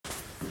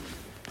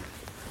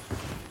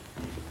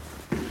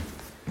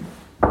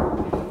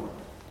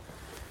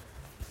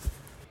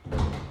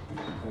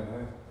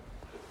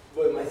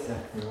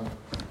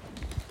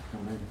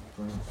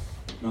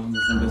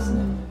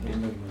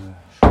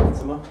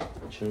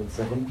Chillen uns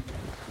dahin.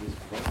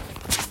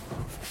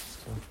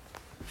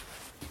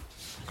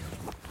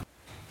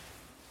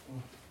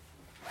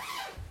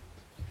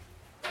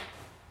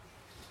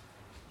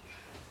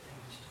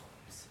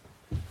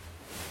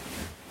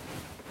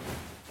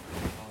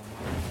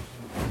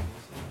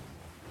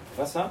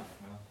 Wasser?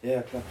 Ja,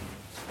 ja, klar.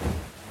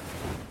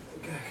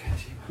 Gar kein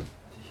Thema.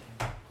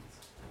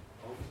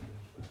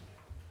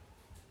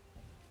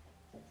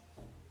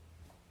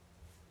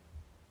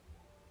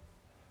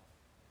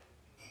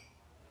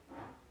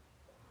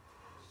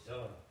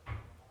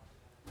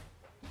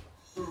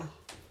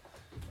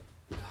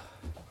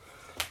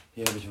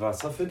 Hier habe ich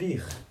Wasser für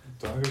dich.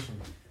 Dankeschön.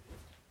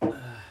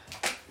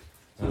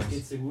 So,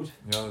 geht's dir gut?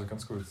 Ja,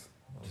 ganz gut.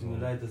 Tut mir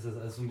leid, dass das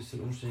alles so ein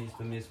bisschen umständlich ist.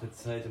 Bei mir ist mit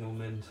Zeit im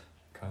Moment.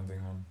 Kein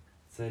Ding, Mann.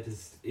 Zeit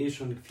ist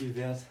schon viel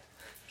wert.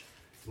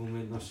 Im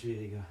Moment noch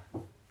schwieriger.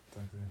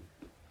 Danke.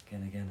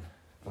 Gerne, gerne.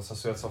 Was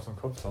hast du jetzt auf dem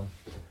Kopf dann?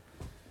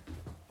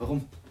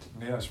 Warum?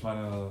 Ja, ich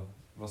meine,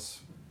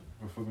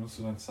 wofür benutzt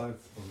du deine Zeit?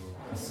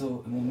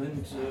 Achso, im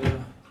Moment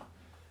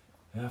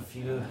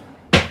viele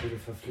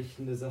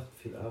verpflichtende Sachen,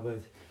 viel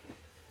Arbeit.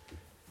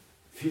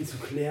 Viel zu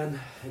klären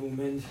im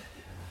Moment.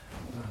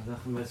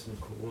 Sachen weißt du mit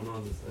Corona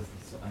und das ist alles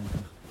nicht so einfach.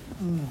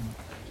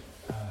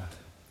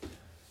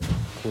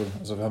 Cool,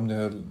 also wir haben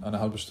ja eine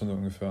halbe Stunde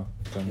ungefähr,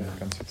 dann Ja.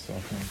 ganz jetzt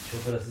aufnehmen. Ich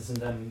hoffe, das ist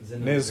in deinem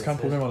Sinne. Nee, das ist kein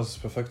Problem, das ist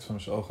perfekt für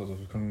mich auch. Also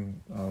wir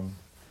können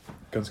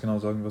ganz genau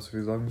sagen, was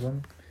wir sagen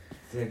sollen.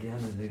 Sehr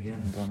gerne, sehr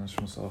gerne. Und dann, ich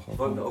muss auch Ich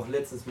wollte mir auch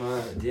letztes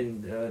Mal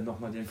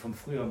nochmal den vom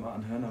Frühjahr mal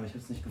anhören, aber ich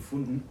habe es nicht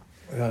gefunden.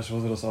 Ja, ich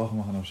wollte das auch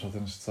machen, aber ich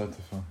hatte nicht Zeit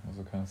dafür.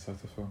 Also keine Zeit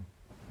dafür.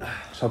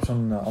 Ich habe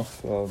schon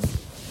angefangen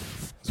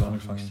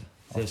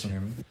Sehr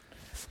aufzunehmen.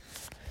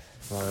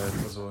 Weil,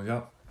 also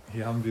ja,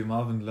 hier haben wir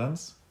Marvin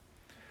Lenz.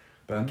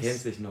 Man kennt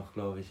sich noch,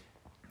 glaube ich.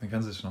 Den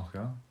kennen sich noch,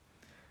 ja.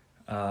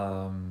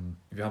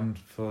 Wir haben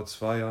vor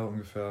 2 Jahren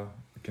ungefähr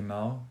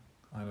genau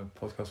eine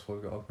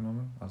Podcast-Folge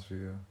aufgenommen.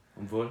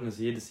 Und wollten es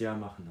jedes Jahr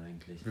machen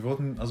eigentlich. Wir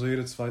wollten also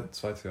jedes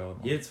zweite Jahr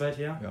machen. Jedes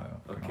zweite Jahr?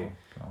 Ja, Okay.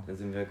 genau. Da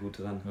sind wir gut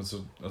dran.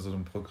 Also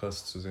den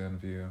Progress zu sehen,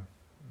 wie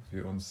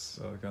wir uns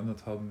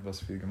geändert haben,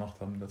 was wir gemacht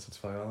haben in den letzten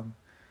 2 Jahren.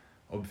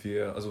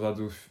 Weil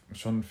du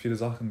schon viele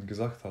Sachen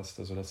gesagt hast,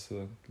 also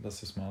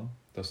letztes Mal,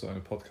 dass du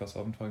eine Podcast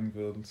anfangen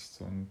willst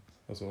und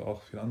also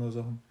auch viele andere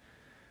Sachen.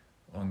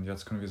 Und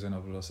jetzt können wir sehen,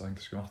 ob du das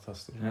eigentlich gemacht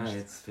hast oder Ja, nicht.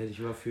 jetzt werde ich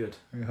überführt.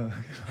 Ja, genau.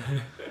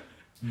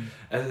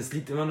 Also es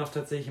liegt immer noch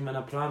tatsächlich in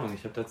meiner Planung.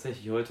 Ich habe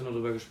tatsächlich heute noch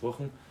darüber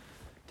gesprochen.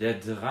 Der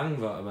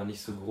Drang war aber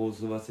nicht so groß,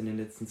 sowas in den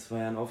letzten 2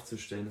 Jahren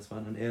aufzustellen. Das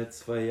waren dann eher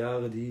 2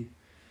 Jahre, die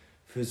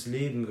fürs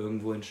Leben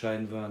irgendwo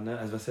entscheidend waren. Ne?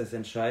 Also was heißt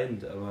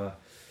entscheidend, aber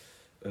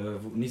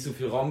wo nicht so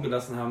viel Raum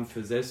gelassen haben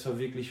für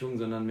Selbstverwirklichung,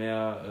 sondern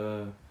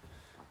mehr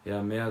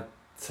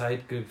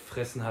Zeit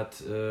gefressen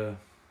hat,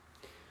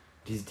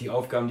 die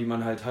Aufgaben, die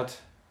man halt hat,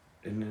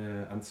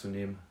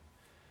 anzunehmen.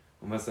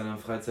 Und was dann an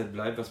Freizeit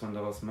bleibt, was man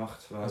daraus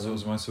macht. War Also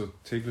meinst du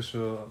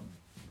tägliche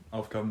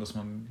Aufgaben, dass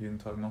man jeden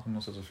Tag machen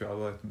muss, also für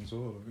Arbeiten und so?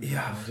 Oder wie?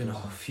 Ja,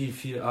 genau.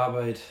 Viel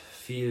Arbeit,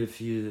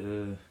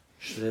 viel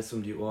Stress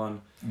um die Ohren,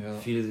 Ja.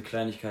 viele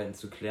Kleinigkeiten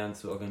zu klären,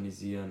 zu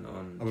organisieren.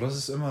 Und Aber das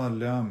ist immer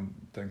Lärm,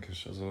 denke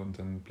ich. Also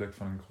den Blick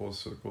von einem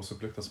großen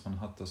Blick, das man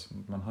hat.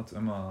 Man hat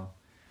immer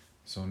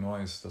so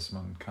Neues, das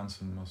man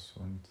canceln muss.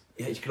 Und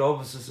ja, ich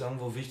glaube, es ist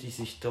irgendwo wichtig,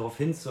 sich darauf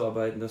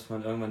hinzuarbeiten, dass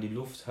man irgendwann die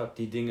Luft hat,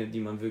 die Dinge,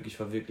 die man wirklich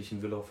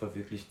verwirklichen will, auch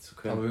verwirklichen zu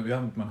können. aber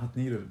ja, man hat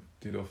nie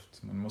die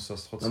Luft. Man muss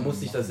das trotzdem Man muss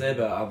sich machen. das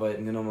selber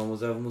erarbeiten, genau. Man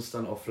muss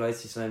dann auch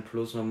fleißig sein.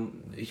 Plus,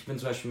 ich bin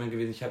zum Beispiel jemand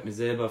gewesen, ich habe mir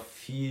selber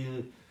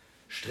viel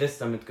Stress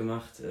damit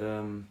gemacht,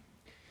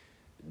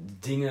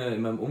 Dinge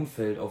in meinem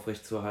Umfeld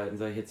aufrechtzuerhalten,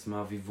 sage ich jetzt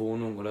mal, wie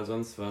Wohnung oder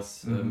sonst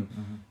was.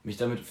 Mich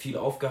damit viel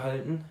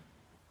aufgehalten,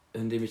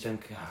 indem ich dann,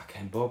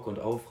 kein Bock und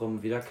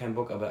aufräumen, wieder kein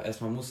Bock, aber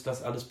erstmal muss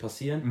das alles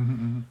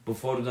passieren,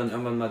 bevor du dann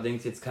irgendwann mal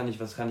denkst,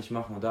 was kann ich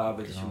machen? Und da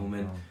arbeite ich im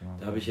Moment. Genau.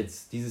 Da habe ich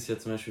jetzt dieses Jahr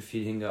zum Beispiel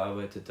viel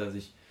hingearbeitet, dass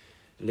ich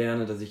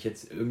lerne, dass ich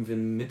jetzt irgendwie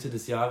Mitte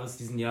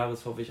diesen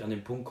Jahres hoffe ich an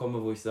den Punkt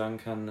komme, wo ich sagen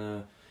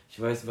kann, ich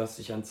weiß, was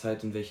ich an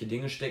Zeit in welche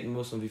Dinge stecken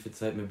muss und wie viel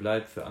Zeit mir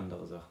bleibt für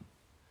andere Sachen.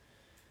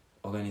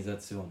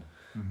 Organisation.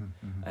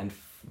 Ein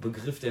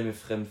Begriff, der mir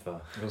fremd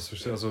war. Das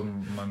verstehe. Also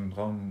mein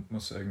Raum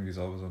muss irgendwie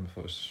sauber sein,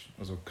 bevor ich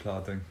also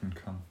klar denken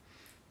kann.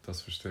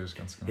 Das verstehe ich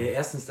ganz genau. Ja,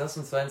 erstens das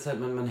und zweitens halt,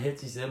 man hält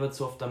sich selber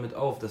zu oft damit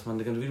auf, dass man,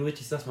 wie du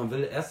richtig sagst, man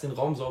will erst den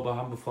Raum sauber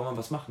haben, bevor man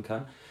was machen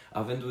kann.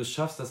 Aber wenn du es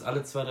schaffst, dass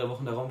alle 2-3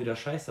 Wochen der Raum wieder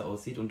scheiße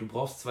aussieht und du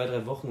brauchst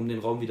 2-3 Wochen, um den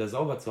Raum wieder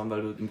sauber zu haben,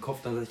 weil du im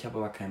Kopf dann sagst, ich habe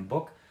aber keinen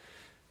Bock,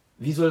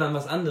 wie soll dann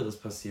was anderes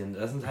passieren?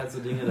 Das sind halt so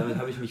Dinge, damit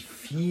habe ich mich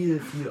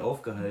viel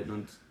aufgehalten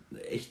und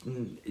echt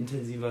ein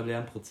intensiver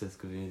Lernprozess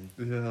gewesen.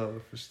 Ja,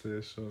 verstehe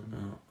ich schon.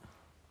 Ja.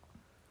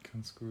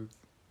 Ganz gut.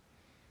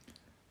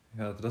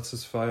 Ja, die letzten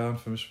 2 Jahre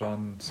für mich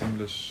waren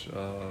ziemlich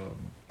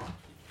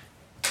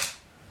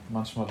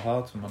manchmal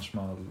hart und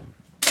manchmal,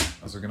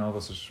 also genau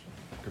was ich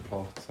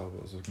gebraucht habe,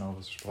 also genau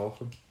was ich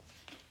brauche.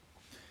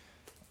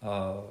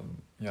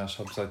 Ich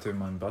habe seitdem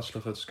meinen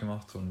Bachelor fertig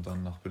gemacht und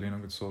dann nach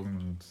Berlin gezogen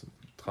und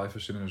 3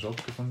 verschiedene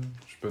Jobs gefunden.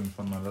 Ich bin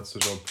von meinem letzten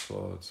Job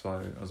vor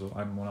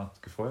 1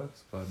 Monat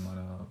gefeuert, weil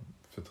meine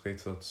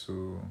Vertreter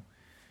zu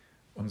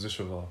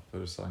unsicher war,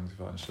 würde ich sagen. Sie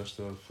war ein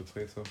schlechter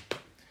Vertreter.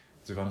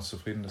 Sie war nicht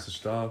zufrieden, dass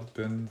ich da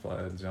bin,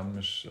 weil sie haben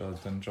mich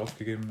den Job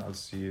gegeben,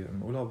 als sie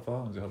im Urlaub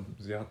war und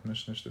sie hat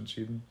mich nicht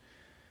entschieden.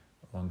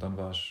 Und dann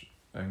war ich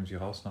irgendwie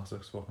raus nach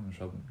 6 Wochen. Ich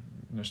habe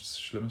nichts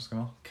Schlimmes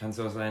gemacht. Kann es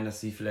auch sein,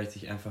 dass sie vielleicht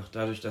sich einfach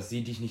dadurch, dass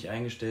sie dich nicht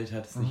eingestellt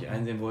hat, es nicht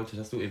einsehen wollte,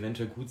 dass du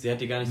eventuell gut... Sie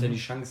hat dir gar nicht dann die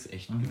Chance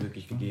echt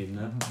wirklich gegeben,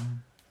 ne?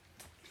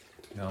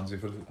 Ja, und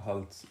sie will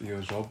halt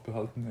ihren Job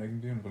behalten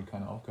irgendwie und will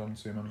keine Aufgaben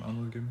zu jemandem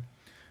anderen geben.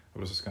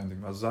 Aber das ist kein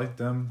Ding. Also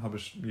seitdem habe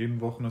ich jede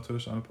Woche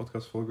natürlich eine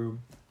Podcast-Folge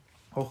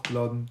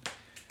hochgeladen.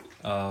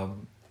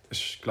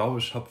 Ich glaube,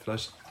 ich habe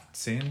vielleicht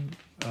 10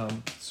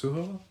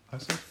 Zuhörer,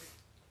 heißt das?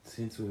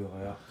 10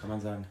 Zuhörer, ja, kann man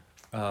sagen.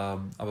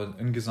 Aber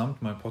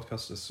insgesamt, mein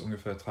Podcast ist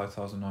ungefähr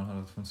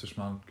 3950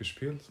 Mal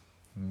gespielt.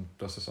 Und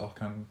das ist auch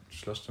keine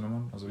schlechte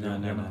Nummer. Also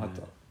jemand hat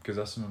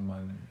gesessen und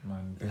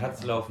mein Ding hat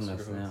es laufen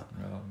lassen, ja.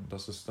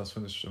 Das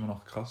finde ich immer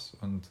noch krass.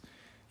 Und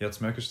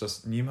jetzt merke ich,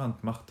 dass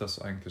niemand macht das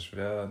eigentlich.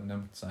 Wer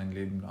nimmt sein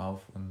Leben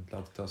auf und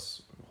lädt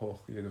das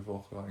hoch jede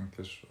Woche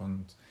eigentlich?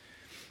 Und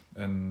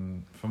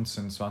in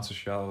 15,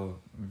 20 Jahren,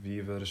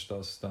 wie würde ich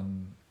das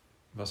dann,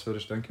 was würde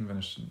ich denken, wenn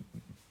ich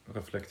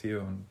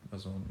reflektiere und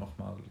also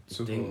nochmal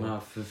zuhöre? Ich denke mal,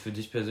 für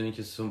dich persönlich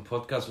ist so ein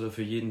Podcast oder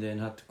für jeden, der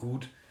ihn hat,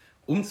 gut,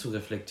 um zu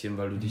reflektieren,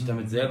 weil du dich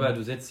damit selber,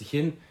 du setzt dich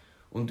hin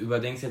und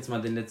überdenkst jetzt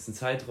mal den letzten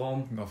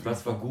Zeitraum,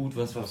 was war gut,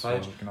 was war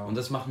falsch. Genau. Und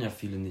das machen ja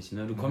viele nicht,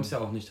 ne? Du kommst ja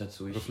auch nicht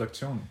dazu.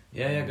 Reflexion.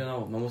 Ja,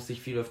 genau. Man muss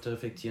sich viel öfter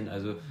reflektieren.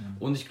 Also,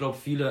 und ich glaube,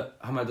 viele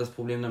haben halt das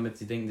Problem damit,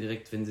 sie denken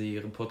direkt, wenn sie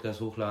ihren Podcast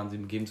hochladen, sie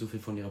geben zu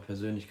viel von ihrer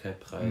Persönlichkeit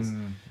preis,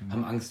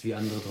 haben Angst, wie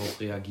andere darauf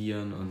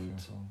reagieren und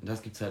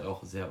das gibt es halt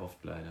auch sehr oft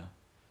leider.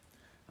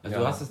 Also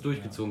du hast es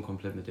durchgezogen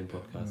komplett mit dem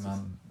Podcast.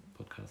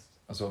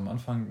 Also am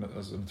Anfang,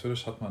 also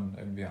natürlich hat man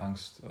irgendwie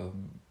Angst,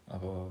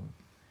 aber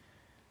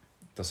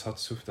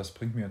das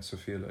bringt mir zu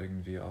viel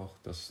irgendwie auch.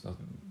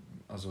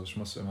 Also ich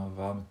muss immer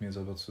wahr mit mir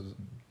selber zu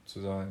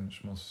sein.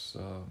 Ich muss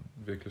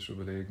wirklich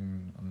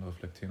überlegen und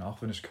reflektieren,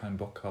 auch wenn ich keinen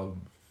Bock habe.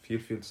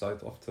 Viel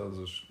Zeit oft,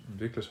 also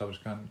wirklich habe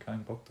ich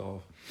keinen Bock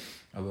darauf.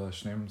 Aber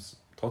ich nehme es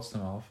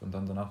trotzdem auf und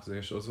dann danach sehe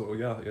ich, also, oh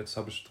ja, jetzt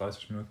habe ich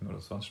 30 Minuten oder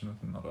 20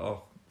 Minuten oder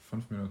auch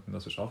 5 Minuten,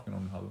 das ich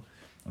aufgenommen habe.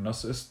 Und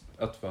das ist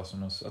etwas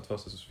und das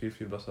ist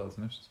viel besser als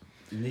nichts.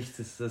 Nichts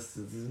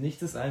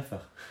ist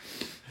einfach.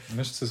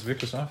 Nichts ist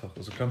wirklich einfach.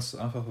 Also du kannst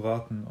einfach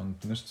warten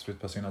und nichts wird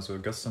passieren. Also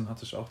gestern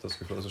hatte ich auch das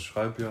Gefühl, also ich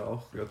schreibe ja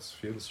auch jetzt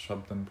viel, ich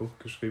habe ein Buch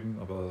geschrieben,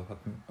 aber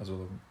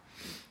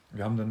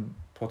wir haben den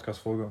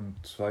Podcast-Folge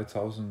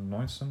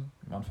 2019,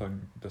 am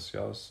Anfang des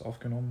Jahres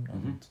aufgenommen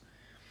und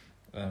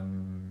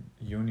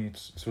Juni,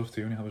 12.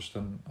 Juni habe ich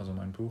dann also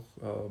mein Buch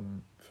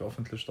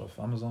veröffentlicht auf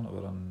Amazon,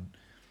 aber dann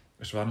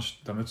ich war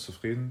nicht damit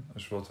zufrieden.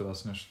 Ich wollte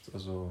das nicht,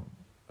 also...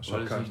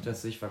 Weil es nicht, dass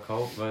es sich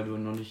verkauft, weil du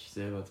noch nicht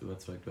selber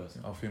überzeugt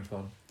warst. Auf jeden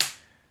Fall.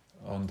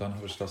 Und dann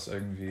habe ich das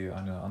irgendwie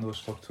eine andere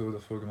Struktur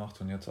dafür gemacht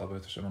und jetzt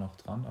arbeite ich immer noch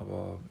dran,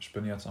 aber ich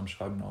bin jetzt am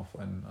Schreiben auf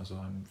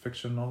ein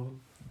Fiction-Novel,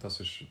 das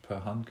ich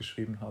per Hand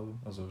geschrieben habe.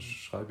 Also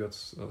ich schreibe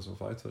jetzt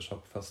weiter, ich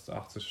habe fast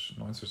 80,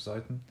 90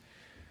 Seiten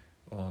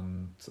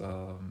und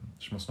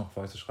ich muss noch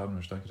weiter schreiben und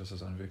ich denke, das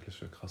ist eine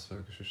wirklich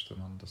krasse Geschichte,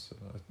 man. Das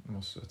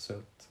muss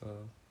erzählt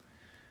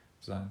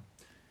sein.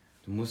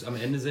 Du musst am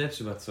Ende selbst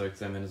überzeugt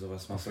sein, wenn du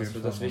sowas machst. Das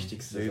wird das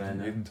Wichtigste sein.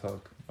 Ne? Jeden Tag.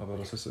 Aber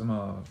das ist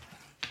immer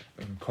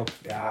im Kopf.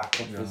 Ja,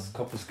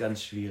 Kopf ist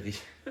ganz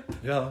schwierig.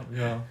 Ja.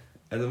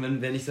 Also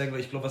wenn ich sage,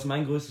 ich glaube, was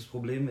mein größtes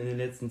Problem in den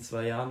letzten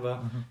 2 Jahren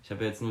war, ich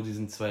habe ja jetzt nur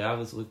diesen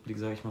 2-Jahres-Rückblick,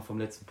 sage ich mal, vom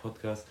letzten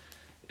Podcast,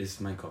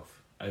 ist mein Kopf.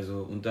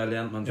 Also, und da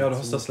lernt man... Ja, du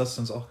hast das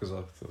letztens auch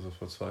gesagt, also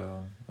vor 2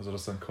 Jahren. Also,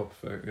 dass dein Kopf,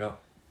 ja.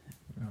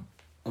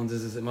 Und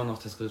es ist immer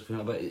noch das größte Problem.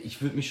 Aber ich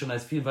würde mich schon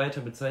als viel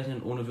weiter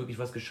bezeichnen, ohne wirklich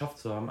was geschafft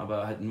zu haben,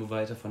 aber halt nur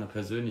weiter von der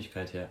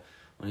Persönlichkeit her.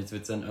 Und jetzt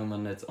wird es dann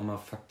irgendwann jetzt auch mal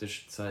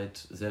faktisch Zeit,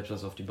 selbst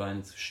was auf die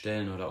Beine zu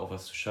stellen oder auch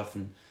was zu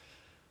schaffen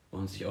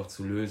und sich auch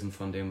zu lösen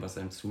von dem, was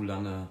einem zu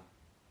lange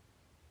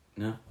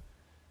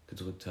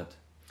gedrückt hat.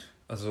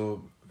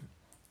 Also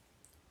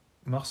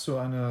machst du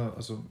eine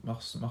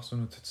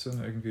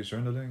Notizen, irgendwie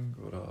Journaling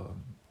oder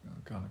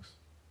gar nichts?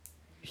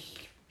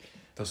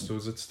 Dass du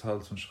sitzt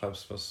halt und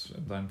schreibst, was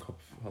in deinem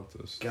Kopf halt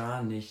ist.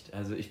 Gar nicht.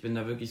 Also ich bin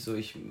da wirklich so,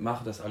 ich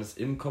mache das alles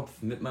im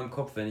Kopf, mit meinem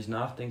Kopf, wenn ich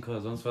nachdenke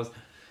oder sonst was,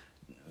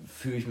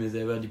 führe ich mir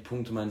selber die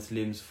Punkte meines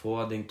Lebens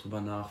vor, denke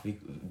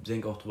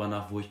auch drüber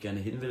nach, wo ich gerne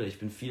hin will. Ich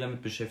bin viel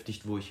damit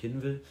beschäftigt, wo ich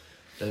hin will.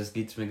 Da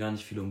geht es mir gar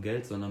nicht viel um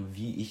Geld, sondern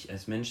wie ich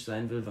als Mensch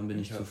sein will, wann bin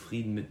ich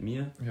zufrieden mit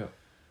mir. Ja.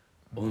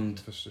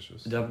 Und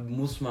da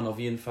muss man auf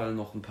jeden Fall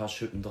noch ein paar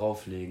Schippen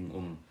drauflegen,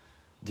 um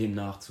dem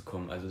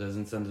nachzukommen. Also da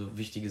sind dann so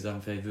wichtige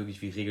Sachen vielleicht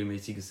wirklich wie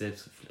regelmäßiges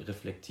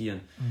Selbstreflektieren,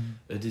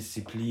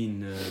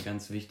 Disziplin,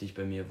 ganz wichtig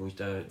bei mir, wo ich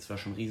da zwar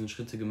schon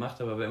Riesenschritte gemacht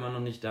habe, aber immer noch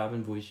nicht da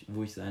bin, wo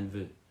ich sein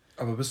will.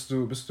 Aber bist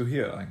du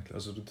hier eigentlich?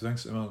 Also du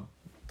denkst immer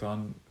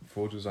dran,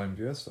 wo du sein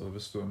wirst, aber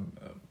bist du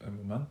im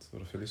Moment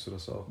oder verlierst du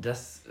das auch?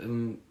 Das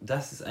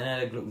ist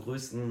einer der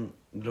größten,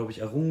 glaube ich,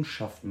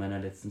 Errungenschaften meiner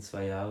letzten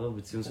 2 Jahre,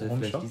 beziehungsweise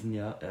vielleicht diesen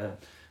Jahr,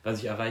 was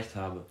ich erreicht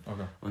habe.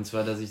 Okay. Und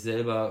zwar, dass ich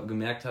selber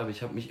gemerkt habe,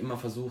 ich habe mich immer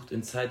versucht,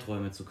 in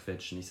Zeiträume zu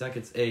quetschen. Ich sage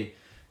jetzt,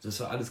 Das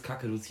war alles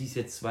Kacke, du ziehst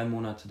jetzt 2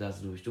 Monate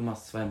das durch, du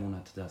machst 2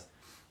 Monate das.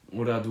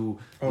 Oder du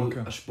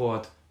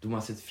Sport, du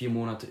machst jetzt 4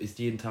 Monate, isst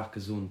jeden Tag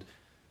gesund.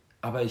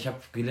 Aber ich habe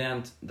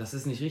gelernt, das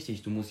ist nicht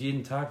richtig. Du musst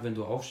jeden Tag, wenn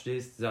du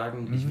aufstehst,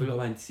 sagen, ich will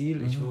aber ein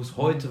Ziel, ich muss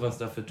heute was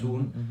dafür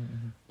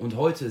tun und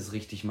heute es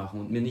richtig machen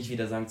und mir nicht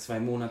wieder sagen,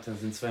 2 Monate, dann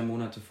sind 2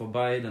 Monate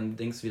vorbei, dann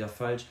denkst du wieder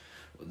falsch,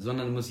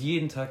 sondern du musst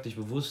jeden Tag dich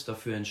bewusst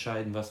dafür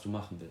entscheiden, was du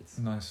machen willst.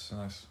 Nice.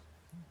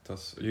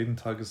 Jeden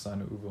Tag ist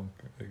eine Übung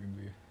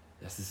irgendwie.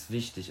 Das ist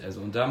wichtig.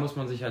 Also, und da muss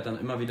man sich halt dann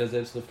immer wieder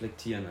selbst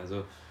reflektieren.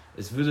 Also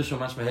es würde schon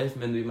manchmal helfen,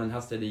 wenn du jemanden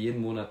hast, der dir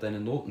jeden Monat deine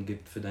Noten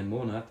gibt für deinen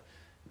Monat.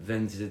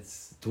 Wenn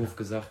jetzt, doof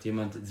gesagt,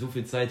 jemand so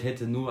viel Zeit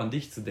hätte, nur an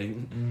dich zu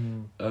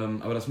denken.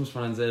 Aber das muss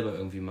man dann selber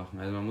irgendwie machen.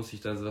 Also man muss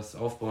sich da das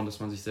aufbauen, dass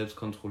man sich selbst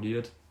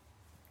kontrolliert.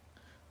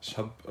 Ich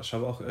hab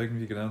auch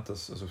irgendwie gelernt,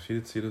 dass also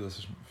viele Ziele, die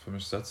ich für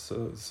mich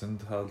setze,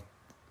 sind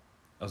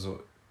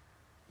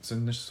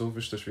nicht so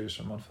wichtig, wie ich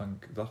am Anfang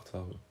gedacht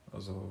habe.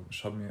 Also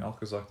ich habe mir auch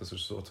gesagt, dass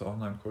ich sollte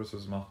Online-Kurse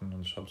machen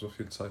und ich habe so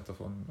viel Zeit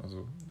davon,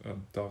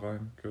 da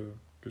rein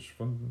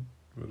geschwunden,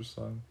 würde ich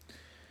sagen.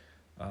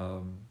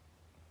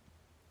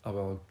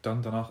 Aber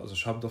dann danach, also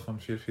ich habe davon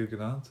viel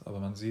gelernt, aber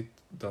man sieht,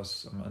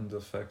 dass im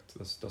Endeffekt,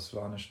 das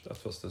war nicht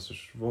etwas, das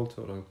ich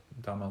wollte oder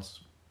damals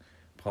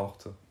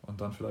brauchte.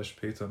 Und dann vielleicht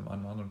später an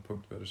einem anderen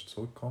Punkt werde ich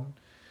zurückkommen.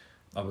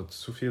 Aber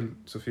zu viel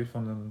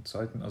von den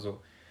Zeiten,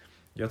 also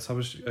jetzt habe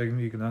ich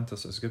irgendwie gelernt,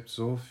 dass es gibt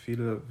so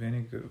viele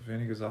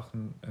wenige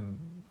Sachen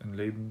im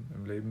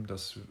Leben,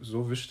 das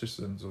so wichtig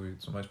sind, so wie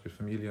zum Beispiel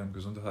Familie und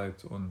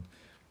Gesundheit und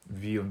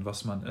wie und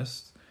was man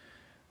isst.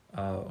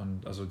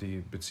 Und also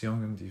die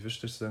Beziehungen, die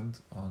wichtig sind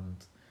und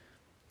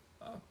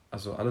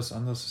also alles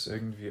andere ist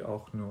irgendwie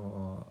auch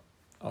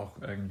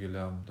irgendwie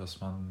Lärm,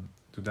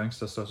 du denkst,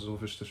 dass das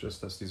so wichtig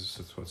ist, dass diese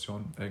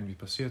Situation irgendwie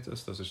passiert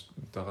ist, dass ich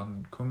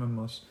daran kümmern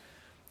muss,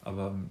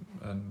 aber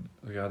in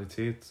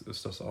Realität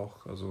ist das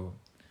auch also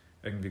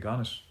irgendwie gar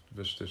nicht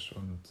wichtig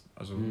und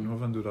also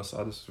nur wenn du das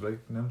alles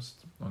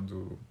wegnimmst und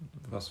du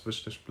was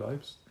wichtig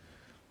bleibst,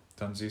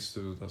 dann siehst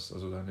du, dass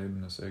also dein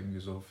Leben ist irgendwie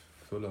so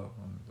Füller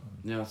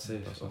und ja,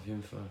 safe, auf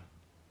jeden Fall.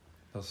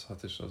 Das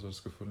hatte ich also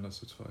das Gefühl in den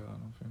letzten 2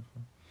 Jahren auf jeden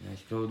Fall. Ja,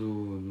 ich glaube, du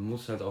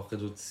musst halt auch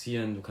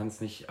reduzieren, du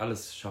kannst nicht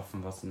alles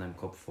schaffen, was in deinem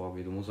Kopf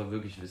vorgeht. Du musst auch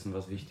wirklich wissen,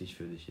 was wichtig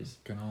für dich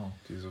ist. Genau,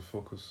 dieser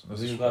Fokus.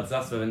 Wie du gerade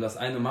sagst, weil wenn das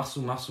eine machst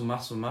und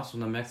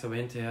dann merkst du aber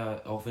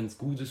hinterher, auch wenn es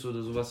gut ist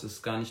oder sowas,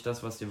 ist gar nicht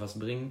das, was dir was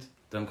bringt,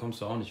 dann kommst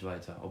du auch nicht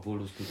weiter, obwohl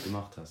du es gut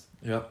gemacht hast.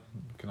 Ja,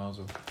 genau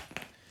so.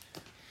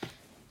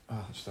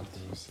 Ich dachte,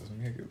 du wirst das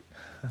mir geben.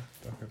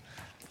 Danke.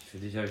 Für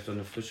dich habe ich doch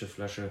eine frische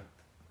Flasche.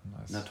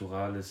 Nice.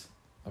 Naturalis.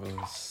 Aber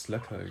das ist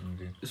lecker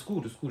irgendwie. Ist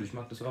gut, ich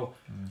mag das auch.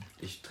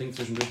 Ich trinke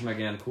zwischendurch mal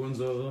gern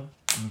Kohlensäure.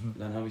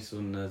 Dann habe ich so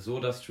einen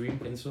Soda-Stream,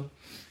 kennst du?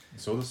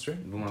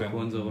 Soda-Stream? Wo man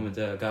Kohlensäure mit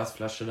der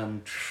Gasflasche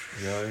dann...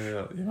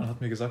 Ja. Jemand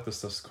hat mir gesagt, dass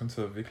das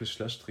könnte wirklich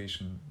schlecht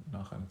riechen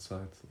nach einer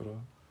Zeit, oder?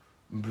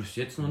 Bis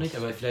jetzt noch nicht,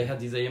 aber vielleicht hat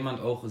dieser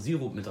jemand auch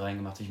Sirup mit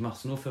reingemacht. Ich mache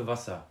es nur für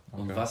Wasser.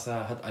 Okay. Und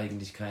Wasser hat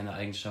eigentlich keine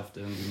Eigenschaft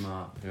irgendwie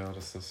mal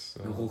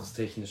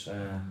geruchstechnisch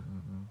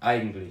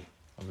eigentlich.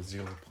 Aber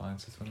Sirup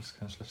reinzutun ist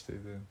keine schlechte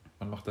Idee.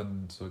 Man macht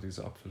dann so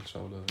diese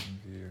Apfelschaule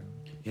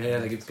irgendwie. Ja,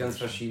 da gibt es ganz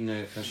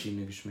verschiedene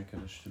Geschmäcker,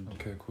 das stimmt.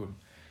 Okay, cool.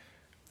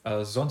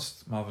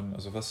 Sonst, Marvin,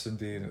 also was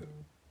sind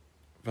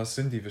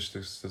die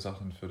wichtigsten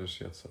Sachen für dich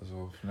jetzt?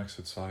 Also für die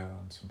nächsten 2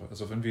 Jahre zum Beispiel.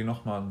 Also wenn wir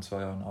nochmal in 2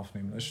 Jahren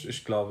aufnehmen.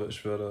 Ich glaube,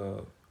 ich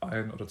würde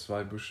 1 oder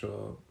 2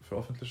 Bücher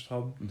veröffentlicht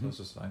haben. Das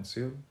ist ein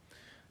Ziel.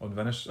 Und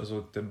wenn ich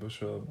also den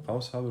Bücher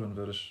raus habe, dann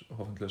würde ich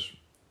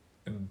hoffentlich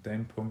in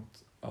dem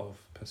Punkt auf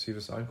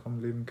passives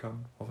Einkommen leben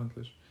kann,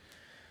 hoffentlich.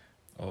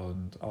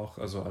 Und auch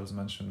also als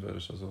Menschen werde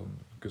ich also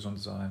gesund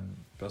sein,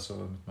 besser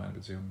mit meinen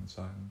Beziehungen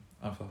sein,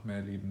 einfach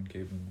mehr Lieben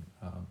geben,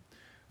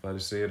 weil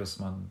ich sehe, dass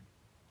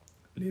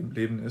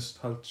Leben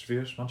ist halt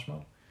schwierig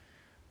manchmal.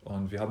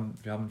 Und wir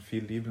haben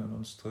viel Liebe in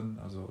uns drin,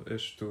 also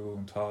ich, du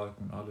und Tarek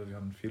und alle, wir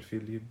haben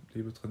viel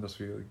Liebe drin, dass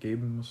wir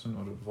geben müssen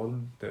oder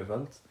wollen der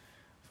Welt.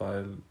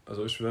 Weil,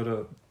 also ich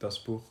würde das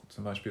Buch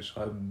zum Beispiel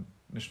schreiben,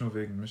 nicht nur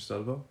wegen mich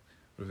selber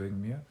oder wegen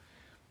mir.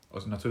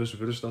 Also natürlich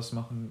will ich das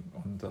machen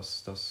und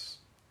das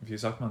wie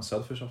sagt man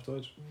selfish auf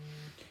Deutsch?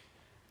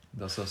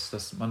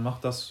 Man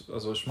macht das,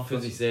 also ich mache für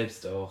das sich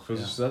selbst auch. Für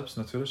sich selbst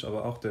natürlich,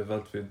 aber auch der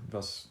Welt wird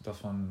was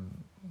davon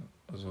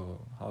also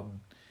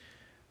haben.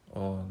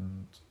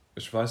 Und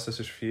ich weiß, dass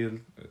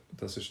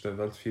ich der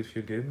Welt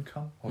viel geben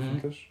kann,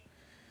 hoffentlich.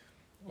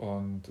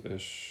 Und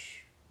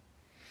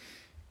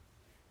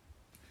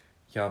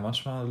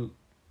manchmal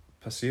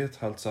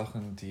passiert halt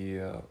Sachen,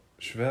 die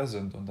schwer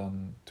sind und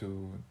dann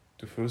du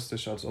fühlst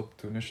dich, als ob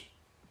du nicht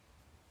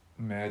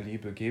mehr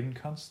Liebe geben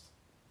kannst,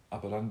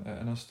 aber dann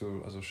erinnerst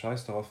du, also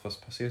scheiß darauf, was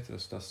passiert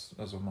ist,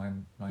 also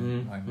mein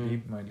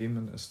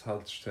Leben ist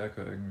halt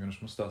stärker irgendwie und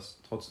ich muss das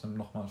trotzdem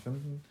nochmal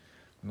finden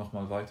und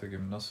nochmal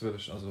weitergeben. Das will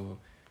ich also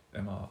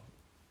immer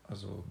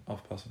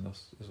aufpassen,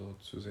 das so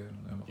zu sehen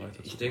und immer weiter.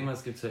 Ich denke mal,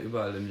 es gibt es ja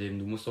überall im Leben.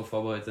 Du musst doch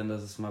vorbereitet sein,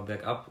 dass es mal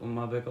bergab und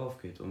mal bergauf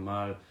geht. Und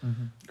mal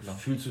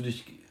fühlst du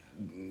dich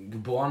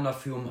geboren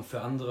dafür,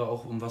 für andere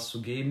auch um was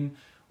zu geben.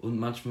 Und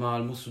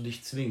manchmal musst du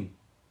dich zwingen.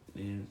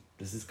 Nee,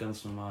 das ist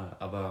ganz normal.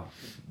 Aber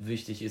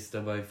wichtig ist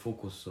dabei,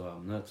 Fokus zu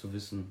haben, ne? Zu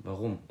wissen,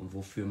 warum und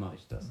wofür mache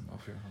ich das.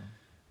 Auf jeden Fall.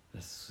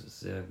 Das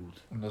ist sehr gut.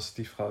 Und das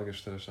die Frage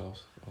stelle ich auch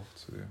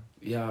zu dir.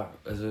 Ja,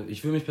 also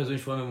ich würde mich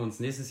persönlich freuen, wenn wir uns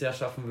nächstes Jahr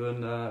schaffen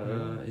würden,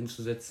 da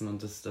hinzusetzen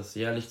und das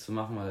jährlich zu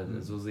machen,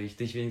 weil so sehe ich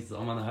dich wenigstens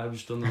auch mal eine halbe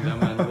Stunde, um da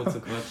mal in Ruhe zu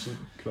quatschen.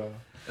 Klar.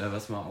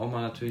 Was man auch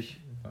mal natürlich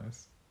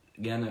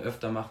gerne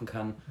öfter machen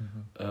kann.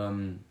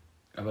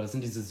 Aber das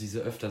sind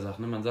diese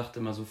Öfter-Sachen. Ne? Man sagt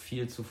immer so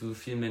viel zu so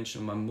vielen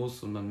Menschen und man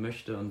muss und man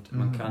möchte und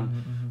man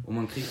kann. Und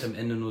man kriegt am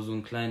Ende nur so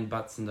einen kleinen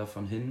Batzen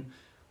davon hin.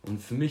 Und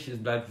für mich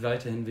bleibt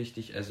weiterhin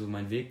wichtig, also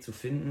meinen Weg zu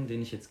finden,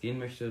 den ich jetzt gehen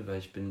möchte, weil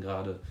ich bin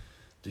gerade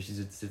durch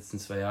diese letzten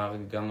 2 Jahre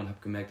gegangen und habe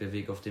gemerkt, der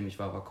Weg, auf dem ich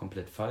war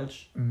komplett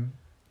falsch.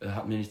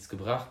 Hat mir nichts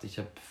gebracht. Ich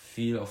habe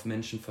viel auf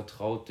Menschen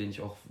vertraut, denen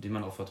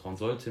man auch vertrauen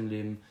sollte im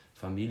Leben,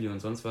 Familie und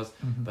sonst was,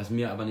 was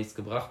mir aber nichts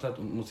gebracht hat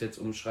und muss jetzt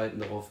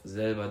umschreiten darauf,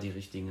 selber die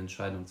richtigen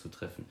Entscheidungen zu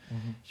treffen.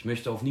 Ich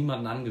möchte auf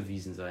niemanden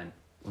angewiesen sein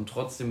und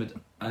trotzdem mit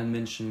allen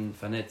Menschen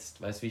vernetzt.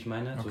 Weißt du, wie ich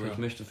meine? Okay. So, ich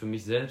möchte für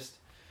mich selbst,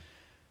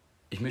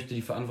 ich möchte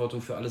die Verantwortung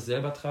für alles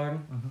selber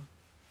tragen,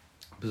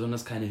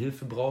 besonders keine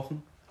Hilfe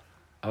brauchen,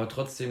 aber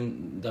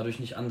trotzdem dadurch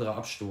nicht andere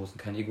abstoßen,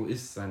 kein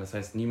Egoist sein. Das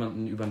heißt,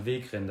 niemanden über den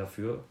Weg rennen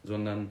dafür,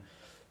 sondern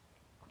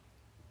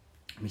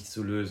mich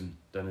zu lösen,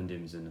 dann in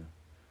dem Sinne.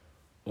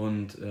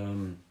 Und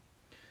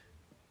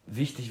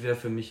wichtig wäre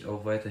für mich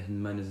auch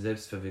weiterhin meine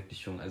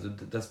Selbstverwirklichung. Also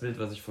das Bild,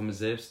 was ich von mir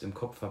selbst im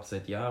Kopf habe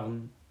seit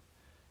Jahren,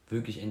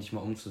 wirklich endlich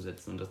mal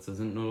umzusetzen. Und da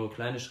sind nur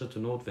kleine Schritte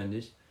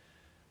notwendig,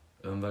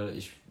 weil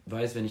ich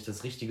weiß, wenn ich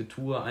das Richtige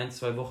tue,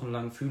 1-2 Wochen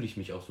lang fühle ich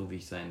mich auch so, wie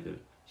ich sein will.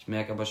 Ich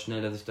merke aber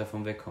schnell, dass ich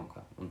davon wegkommen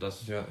kann. Und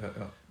das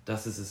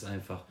ist es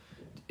einfach.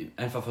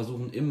 Einfach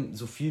versuchen,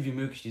 so viel wie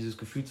möglich dieses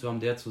Gefühl zu haben,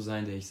 der zu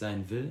sein, der ich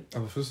sein will.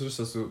 Aber fühlst du das,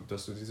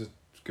 dass du diese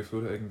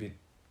Gefühle irgendwie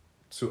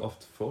zu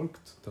oft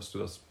folgt, dass du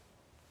das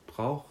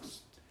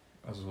brauchst?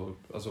 Also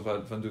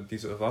weil wenn du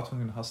diese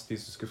Erwartungen hast,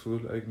 dieses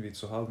Gefühl irgendwie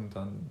zu haben,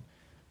 dann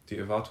die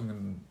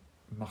Erwartungen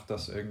macht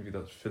das irgendwie,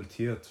 das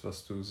filtriert,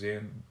 was du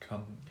sehen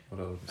kann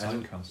oder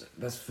sein kannst.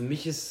 Was für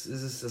mich ist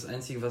es das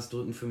Einzige, was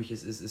drückend für mich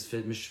ist, es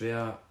fällt mir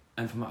schwer,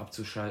 einfach mal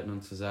abzuschalten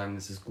und zu sagen,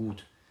 es ist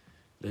gut,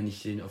 wenn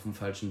ich auf dem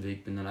falschen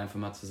Weg bin, dann einfach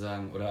mal zu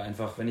sagen, oder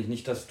einfach, wenn ich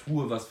nicht das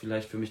tue, was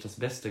vielleicht für mich das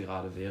Beste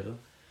gerade wäre,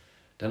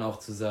 dann auch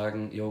zu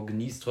sagen, jo,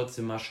 genieß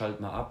trotzdem mal,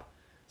 schalt mal ab,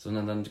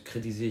 sondern dann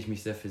kritisiere ich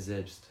mich sehr viel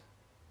selbst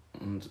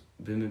und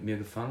bin mit mir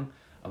gefangen.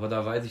 Aber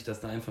da weiß ich,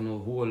 dass da einfach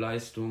nur hohe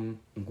Leistungen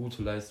und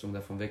gute Leistungen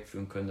davon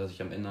wegführen können, dass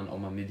ich am Ende dann auch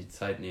mal mir die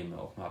Zeit nehme,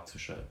 auch mal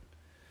abzuschalten.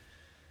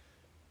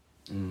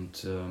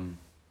 Und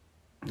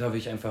da will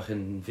ich einfach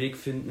einen Weg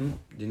finden,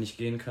 den ich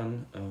gehen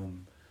kann,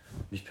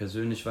 mich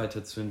persönlich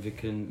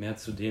weiterzuentwickeln, mehr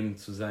zu dem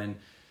zu sein,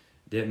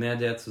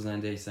 der zu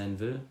sein, der ich sein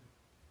will.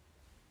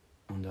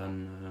 Und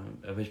dann,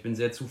 aber ich bin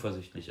sehr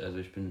zuversichtlich, also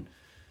ich bin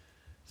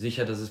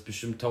sicher, dass es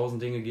bestimmt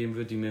 1000 Dinge geben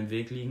wird, die mir im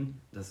Weg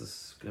liegen. Das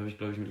ist, habe ich,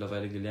 glaube ich,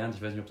 mittlerweile gelernt.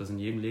 Ich weiß nicht, ob das in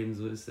jedem Leben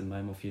so ist, in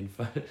meinem auf jeden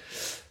Fall.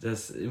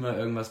 Dass immer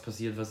irgendwas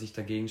passiert, was sich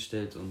dagegen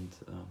stellt. Und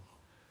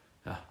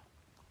da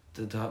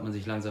hat man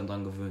sich langsam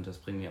dran gewöhnt. Das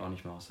bringt mich auch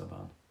nicht mehr aus der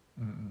Bahn.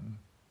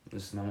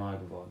 Das ist normal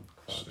geworden.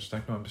 Quasi. Ich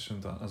denke mal ein bisschen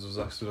da. Also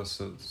sagst du, dass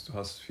du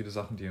hast viele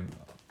Sachen, die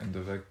in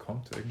der Welt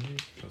kommt irgendwie?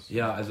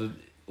 Ja, also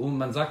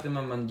man sagt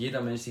immer,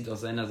 jeder Mensch sieht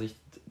aus seiner Sicht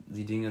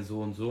die Dinge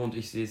so und so. Und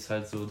ich sehe es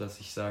halt so, dass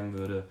ich sagen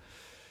würde,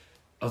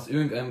 aus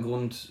irgendeinem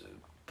Grund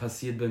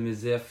passiert bei mir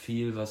sehr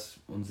viel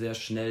und sehr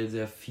schnell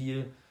sehr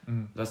viel,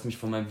 was mich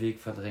von meinem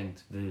Weg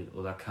verdrängt will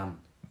oder kann.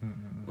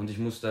 Und ich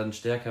muss dann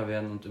stärker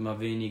werden und immer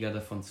weniger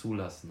davon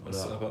zulassen.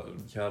 Oder? Aber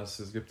ja,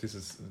 es gibt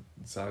dieses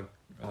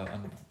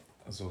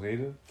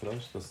Rede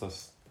vielleicht, dass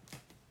das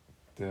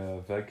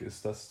der Weg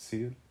ist das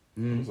Ziel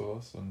oder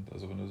sowas. Und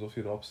also wenn du so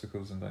viele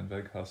Obstacles in deinem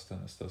Weg hast,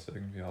 dann ist das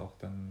irgendwie auch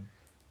dann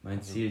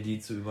mein Ziel, die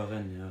zu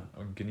überrennen, ja.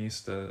 Und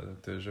genießt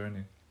der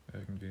Journey.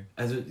 Irgendwie.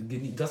 Also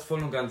das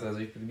voll und ganz. Also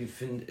ich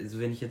finde,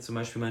 wenn ich jetzt zum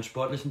Beispiel mein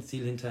sportlichen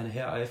Ziel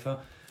hinterher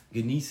eifer,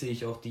 genieße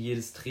ich auch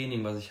jedes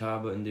Training, was ich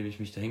habe, in dem ich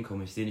mich dahin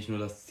komme. Ich sehe nicht nur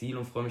das Ziel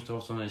und freue mich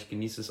darauf, sondern ich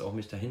genieße es auch,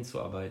 mich dahin zu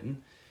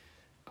arbeiten.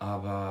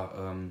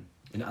 Aber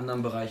in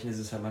anderen Bereichen ist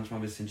es halt manchmal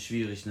ein bisschen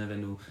schwierig, ne?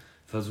 Wenn du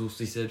versuchst,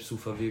 dich selbst zu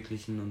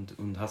verwirklichen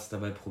und hast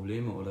dabei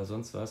Probleme oder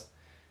sonst was,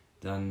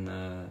 dann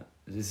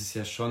ist es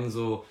ja schon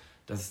so,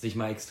 dass es dich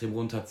mal extrem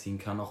runterziehen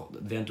kann, auch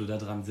während du da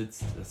dran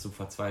sitzt, dass du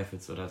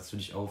verzweifelst oder dass du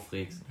dich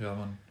aufregst. Ja,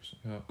 Mann.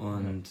 Ja.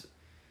 Und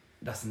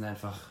das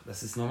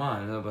ist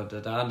normal, ne? Aber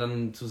da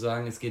dann zu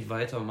sagen, es geht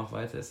weiter und mach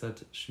weiter, ist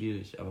halt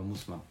schwierig, aber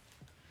muss man.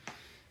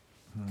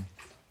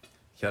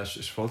 Ja,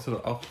 ich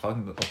wollte auch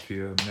fragen, ob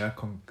wir mehr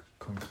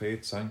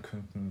konkret sein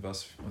könnten,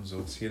 was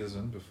unsere Ziele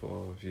sind,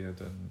 bevor wir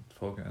den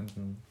Folge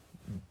enden,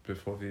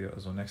 bevor wir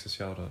also nächstes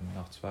Jahr oder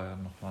nach 2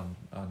 Jahren nochmal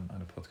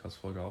eine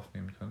Podcast-Folge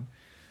aufnehmen können.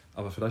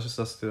 Aber vielleicht ist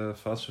das die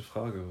falsche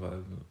Frage,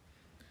 weil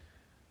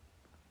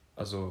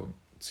also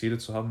Ziele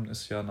zu haben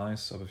ist ja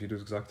nice, aber wie du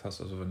gesagt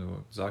hast, also wenn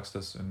du sagst,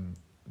 dass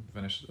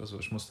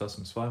ich muss das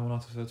in 2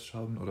 Monate fertig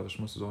haben oder ich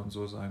muss so und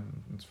so sein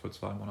für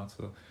 2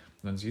 Monate,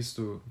 dann siehst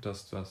du,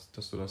 dass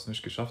du das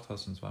nicht geschafft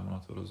hast in 2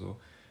 Monaten oder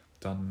so,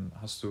 dann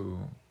hast du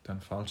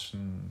den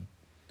falschen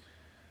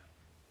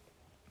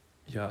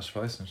Ja, ich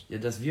weiß nicht. Ja,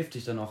 das wirft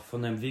dich dann auch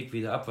von deinem Weg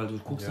wieder ab, weil du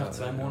guckst nach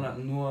 2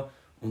 Monaten nur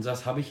und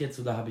sagst, habe ich jetzt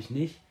oder habe ich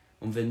nicht?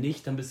 Und wenn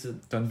nicht, dann bist du...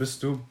 Dann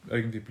bist du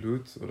irgendwie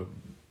blöd oder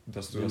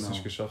dass du es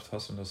nicht geschafft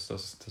hast und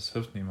das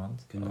hilft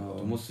niemand. Genau,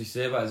 du musst dich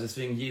selber, also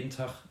deswegen jeden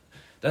Tag...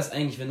 Das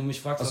eigentlich, wenn du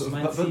mich fragst, also, was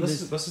mein Ziel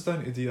ist... Was ist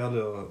dein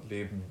ideales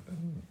Leben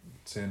in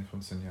 10,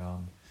 15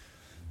 Jahren?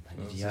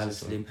 Mein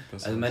ideales Leben.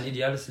 Also mein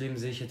ideales Leben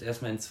sehe ich jetzt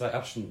erstmal in 2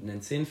 Abschnitten.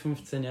 In 10,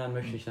 15 Jahren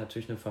möchte ich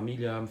natürlich eine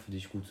Familie haben, für die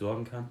ich gut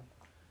sorgen kann.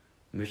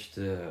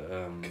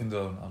 Möchte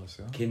Kinder und alles,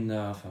 ja?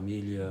 Kinder,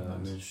 Familie,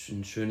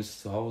 ein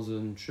schönes Zuhause,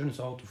 ein schönes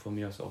Auto von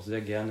mir aus auch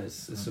sehr gerne.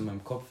 Ist in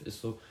meinem Kopf,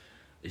 ist so.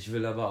 Ich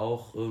will aber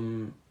auch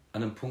an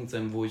einem Punkt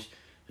sein, wo ich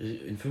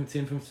in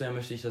 10, 15 Jahren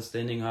möchte ich das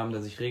Standing haben,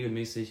 dass ich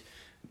regelmäßig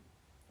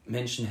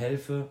Menschen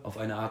helfe auf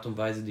eine Art und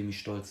Weise, die mich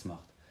stolz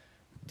macht.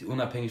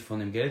 Unabhängig von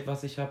dem Geld,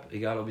 was ich habe,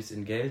 egal ob ich es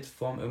in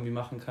Geldform irgendwie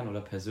machen kann oder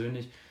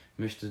persönlich,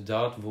 möchte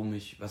dort, wo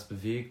mich was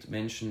bewegt,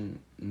 Menschen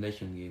ein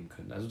Lächeln geben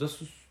können. Also das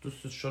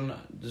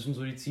sind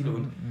so die Ziele.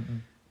 Und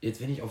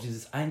jetzt, wenn ich auf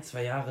dieses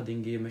 1-2 Jahre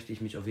Ding gehe, möchte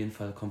ich mich auf jeden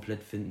Fall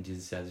komplett finden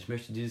dieses Jahr. Also ich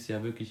möchte dieses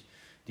Jahr wirklich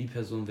die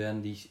Person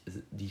werden, die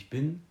ich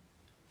bin,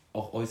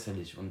 auch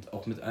äußerlich und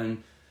auch mit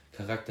allen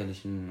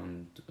charakterlichen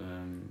und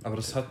aber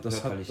das hat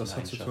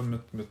zu tun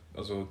mit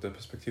also der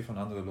Perspektive von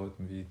anderen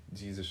Leuten, wie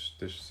die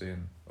dich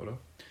sehen, oder?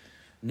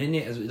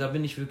 Nee, also da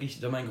bin ich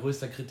wirklich mein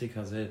größter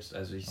Kritiker selbst.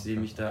 Also ich sehe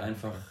mich da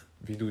einfach...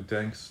 Wie du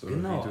denkst oder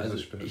genau, wie du also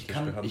dich ich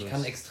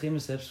kann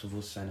extremes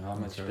Selbstbewusstsein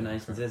haben. Also ich bin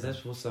eigentlich ein sehr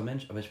selbstbewusster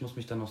Mensch, aber ich muss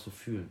mich dann auch so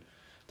fühlen.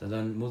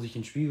 Dann muss ich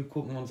in den Spiegel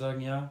gucken und sagen,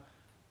 ja,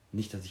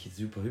 nicht, dass ich jetzt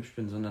super hübsch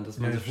bin, sondern dass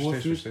man sich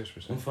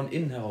wohlfühlt und von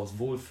innen heraus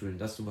wohlfühlen,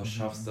 dass du was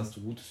schaffst, dass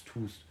du Gutes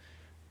tust.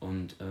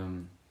 Und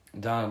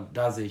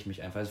da sehe ich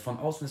mich einfach. Also von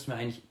außen ist mir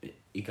eigentlich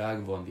egal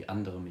geworden, wie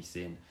andere mich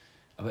sehen.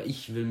 Aber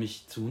ich will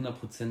mich zu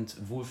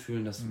 100%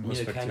 wohlfühlen, dass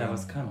mir keiner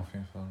was kann. Auf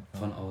jeden Fall. Ja.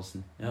 Von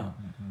außen, ja.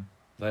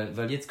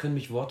 Weil jetzt können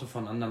mich Worte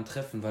von anderen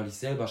treffen, weil ich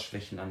selber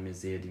Schwächen an mir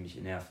sehe, die mich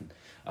nerven.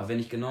 Aber wenn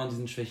ich genau an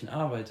diesen Schwächen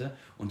arbeite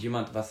und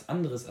jemand was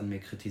anderes an mir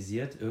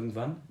kritisiert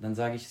irgendwann, dann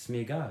sage ich, es ist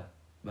mir egal.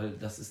 Weil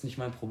das ist nicht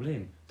mein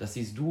Problem. Das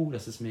siehst du,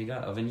 das ist mir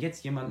egal. Aber wenn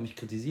jetzt jemand mich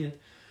kritisiert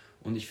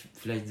und ich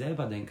vielleicht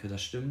selber denke,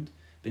 das stimmt,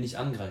 bin ich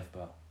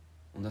angreifbar.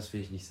 Und das will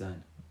ich nicht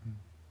sein.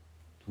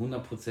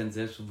 100%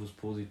 selbstbewusst,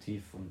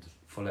 positiv und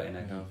voller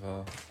Energie.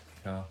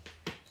 Ja.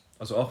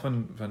 Also auch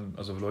wenn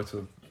also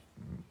Leute,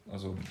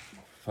 also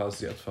falls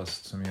sie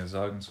etwas zu mir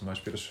sagen, zum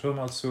Beispiel, ich höre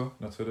mal zu,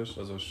 natürlich,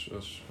 also ich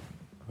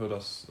höre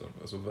das,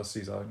 also was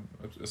sie sagen,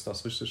 ist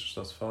das richtig, ist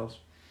das falsch?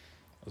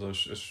 Also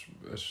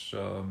ich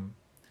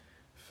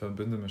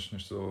verbinde mich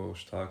nicht so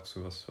stark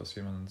zu was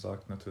jemand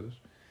sagt,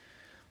 natürlich.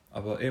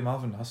 Aber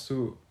Marvin, hast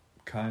du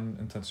keine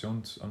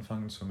Intention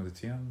anfangen zu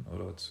meditieren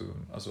oder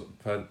also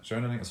weil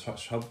Journaling ist,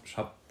 ich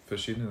hab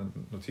verschiedene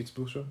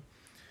Notizbücher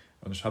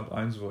und ich habe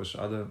eins, wo ich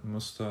alle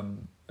Muster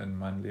in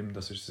meinem Leben,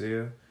 das ich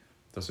sehe,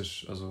 dass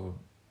ich also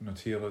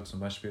notiere,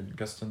 zum Beispiel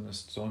gestern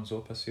ist so und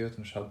so passiert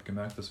und ich habe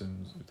gemerkt, dass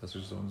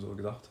ich so und so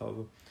gedacht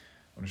habe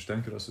und ich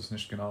denke, das ist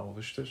nicht genau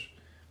richtig.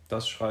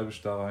 Das schreibe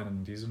ich da rein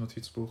in dieses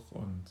Notizbuch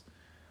und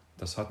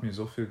das hat mir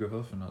so viel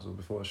geholfen. Also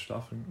bevor ich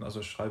schlafe, also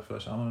ich schreibe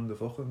vielleicht einmal in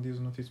der Woche in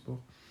diesem Notizbuch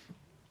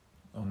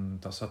und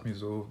das hat mir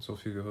so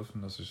viel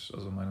geholfen, dass ich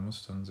also meine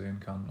Muster sehen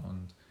kann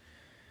und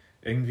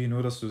irgendwie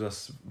nur, dass du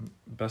das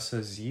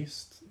besser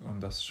siehst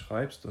und das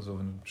schreibst. Also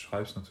wenn du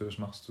schreibst, natürlich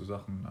machst du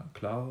Sachen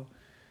klarer.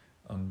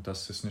 Und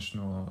das ist nicht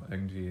nur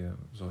irgendwie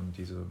so in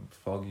diese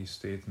foggy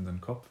State in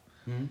den Kopf,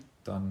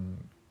 dann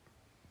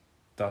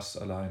das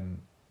allein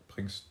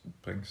bringst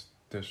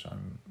dich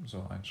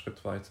so einen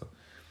Schritt weiter.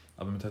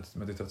 Aber mit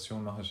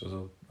Meditation mache ich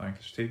also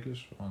eigentlich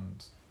täglich und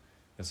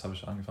jetzt habe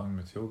ich angefangen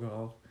mit Yoga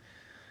auch.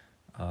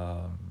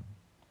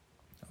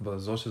 Aber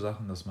solche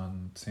Sachen, dass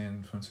man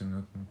 10, 15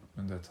 Minuten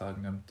in der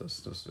Tag nimmt,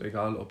 dass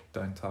egal ob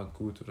dein Tag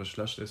gut oder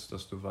schlecht ist,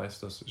 dass du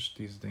weißt, dass ich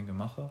diese Dinge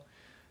mache,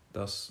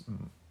 das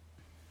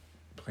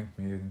bringt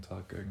mir jeden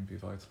Tag irgendwie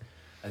weiter.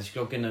 Also ich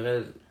glaube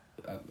generell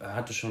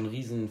hatte schon einen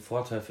riesen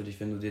Vorteil für dich,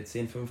 wenn du dir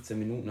 10, 15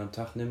 Minuten am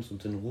Tag nimmst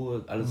und in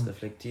Ruhe alles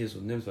reflektierst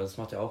und nimmst, weil das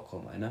macht ja auch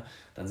kaum einer.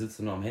 Dann sitzt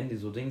du noch am Handy,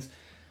 so Dings.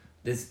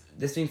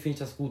 Deswegen finde ich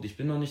das gut. Ich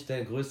bin noch nicht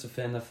der größte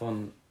Fan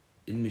davon,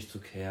 in mich zu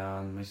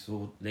kehren, mich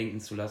so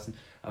lenken zu lassen.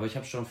 Aber ich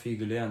habe schon viel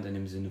gelernt in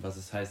dem Sinne, was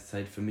es heißt,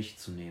 Zeit für mich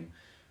zu nehmen.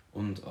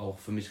 Und auch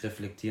für mich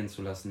reflektieren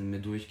zu lassen, mir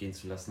durchgehen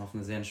zu lassen, auf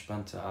eine sehr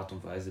entspannte Art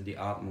und Weise, die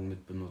Atmung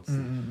mit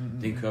benutzen,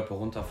 den Körper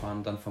runterfahren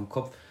und dann vom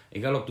Kopf,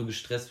 egal ob du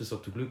gestresst bist,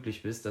 ob du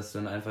glücklich bist, dass du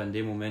dann einfach in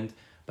dem Moment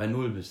bei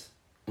Null bist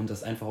und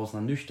das einfach aus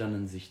einer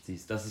nüchternen Sicht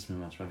siehst. Das ist mir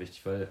manchmal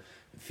wichtig, weil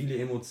viele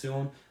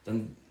Emotionen,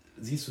 dann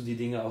siehst du die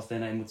Dinge aus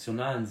deiner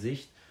emotionalen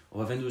Sicht,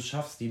 aber wenn du es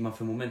schaffst, die mal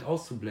für einen Moment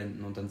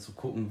auszublenden und dann zu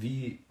gucken,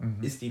 wie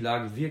ist die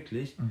Lage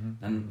wirklich,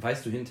 dann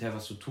weißt du hinterher,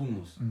 was du tun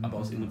musst. Aber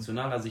aus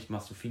emotionaler Sicht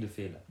machst du viele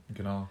Fehler.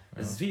 Genau.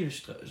 Es ist wie,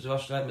 du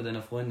hast Streit mit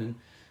deiner Freundin,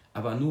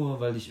 aber nur,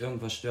 weil dich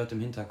irgendwas stört im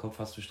Hinterkopf,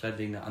 hast du Streit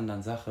wegen einer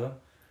anderen Sache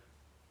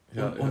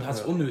und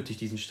hast unnötig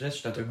diesen Stress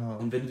statt. Genau.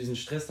 Und wenn du diesen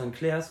Stress dann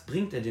klärst,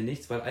 bringt er dir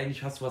nichts, weil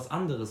eigentlich hast du was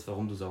anderes,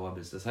 warum du sauer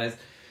bist. Das heißt,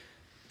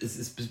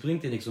 es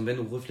bringt dir nichts. Und wenn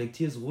du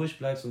reflektierst, ruhig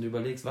bleibst und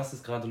überlegst, was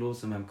ist gerade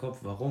los in meinem Kopf,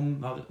 warum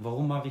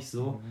mache ich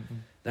so,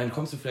 dann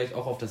kommst du vielleicht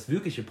auch auf das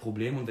wirkliche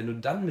Problem. Und wenn du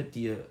dann mit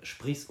dir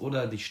sprichst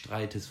oder dich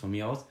streitest von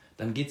mir aus,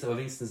 dann geht es aber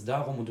wenigstens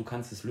darum und du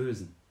kannst es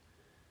lösen.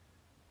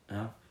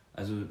 Ja?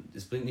 Also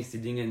es bringt nichts,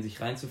 die Dinge in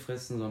sich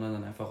reinzufressen, sondern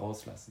dann einfach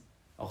rauslassen.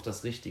 Auch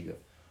das Richtige.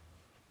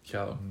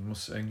 Ja, und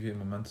muss irgendwie im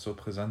Moment so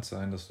präsent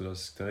sein, dass du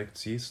das direkt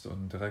siehst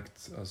und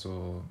direkt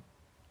also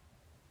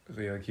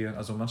reagieren.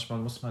 Also manchmal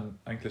muss man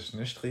eigentlich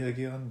nicht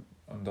reagieren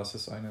und das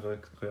ist eine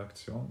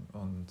Reaktion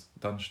und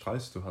dann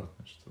streitst du halt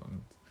nicht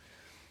und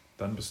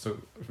dann bist du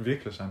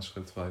wirklich einen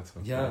Schritt weiter.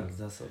 Ja,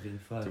 das auf jeden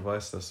Fall. Du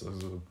weißt das,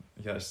 also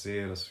ja, ich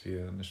sehe, dass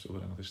wir nicht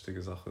über eine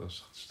richtige Sache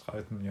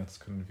streiten, jetzt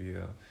können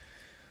wir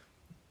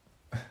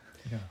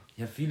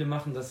Ja, viele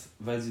machen das,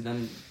 weil sie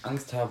dann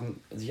Angst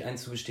haben, sich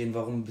einzugestehen,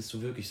 warum bist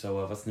du wirklich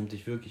sauer, was nimmt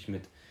dich wirklich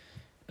mit.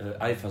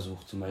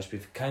 Eifersucht zum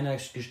Beispiel. Keiner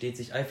gesteht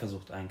sich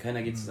Eifersucht ein.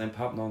 Keiner geht zu seinem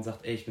Partner und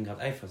sagt, ey, ich bin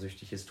gerade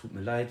eifersüchtig, es tut mir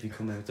leid, wie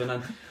kommen wir mit?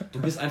 Sondern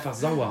du bist einfach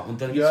sauer und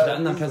dann gibst du der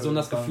anderen Person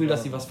das Gefühl,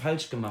 dass sie was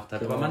falsch gemacht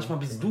hat. Genau. Aber manchmal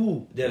bist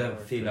du der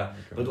Fehler,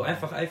 weil du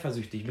einfach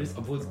eifersüchtig bist,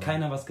 obwohl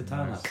keiner was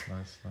getan hat.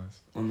 Nice.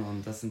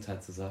 Und das sind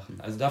halt so Sachen.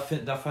 Also da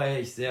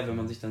feiere ich sehr, wenn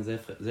man sich dann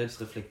selbst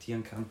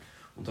reflektieren kann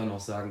und dann auch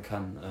sagen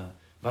kann,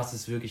 was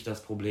ist wirklich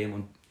das Problem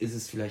und ist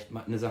es vielleicht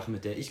eine Sache,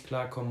 mit der ich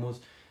klarkommen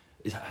muss?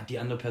 Hat die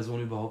andere Person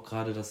überhaupt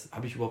gerade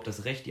habe ich überhaupt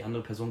das Recht, die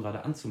andere Person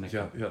gerade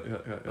anzumeckern? Ja.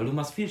 Weil du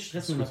machst viel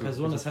Stress mit einer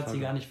Person, das hat sie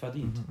gar nicht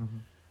verdient.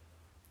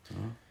 Ja.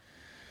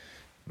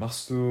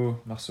 Machst du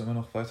immer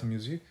noch weiter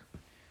Musik?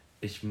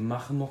 Ich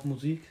mache noch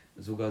Musik,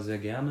 sogar sehr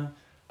gerne,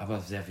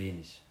 aber sehr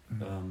wenig.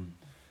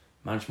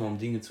 Manchmal um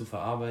Dinge zu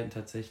verarbeiten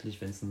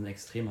tatsächlich, wenn es ein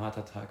extrem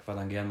harter Tag war,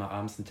 dann gerne mal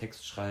abends einen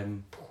Text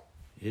schreiben,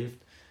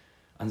 hilft.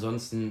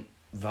 Ansonsten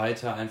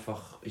weiter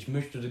einfach, ich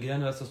möchte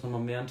gerne, dass das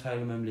nochmal mehr ein Teil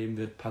in meinem Leben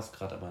wird, passt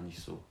gerade aber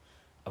nicht so.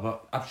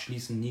 Aber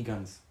abschließen nie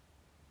ganz.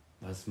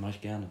 Weil das mache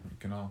ich gerne.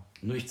 Genau.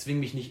 Nur ich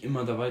zwinge mich nicht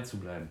immer dabei zu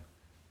bleiben.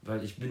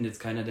 Weil ich bin jetzt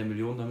keiner, der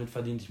Millionen damit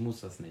verdient, ich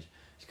muss das nicht.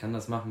 Ich kann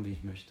das machen, wie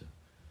ich möchte.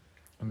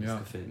 Und das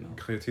gefällt mir auch.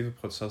 Der kreative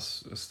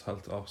Prozess ist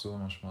halt auch so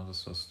manchmal,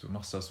 dass du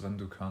machst das, wenn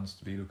du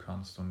kannst, wie du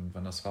kannst und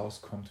wenn das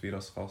rauskommt, wie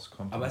das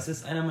rauskommt. Aber es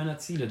ist einer meiner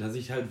Ziele, dass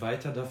ich halt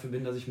weiter dafür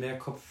bin, dass ich mehr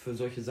Kopf für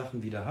solche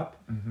Sachen wieder habe.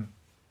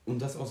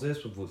 Und das auch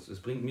selbstbewusst. Es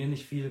bringt mir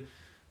nicht viel.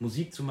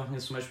 Musik zu machen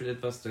ist zum Beispiel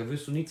etwas, da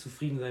wirst du nie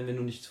zufrieden sein, wenn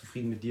du nicht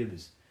zufrieden mit dir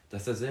bist.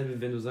 Das ist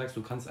dasselbe, wenn du sagst,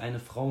 du kannst eine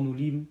Frau nur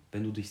lieben,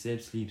 wenn du dich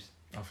selbst liebst.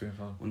 Auf jeden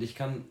Fall. Und ich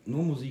kann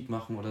nur Musik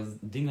machen oder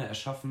Dinge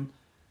erschaffen,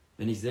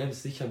 wenn ich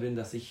selbst sicher bin,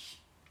 dass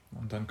ich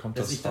und dann kommt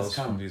das raus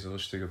von dieser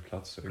richtigen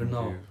Platz. Irgendwie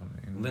genau.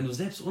 Von und wenn du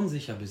selbst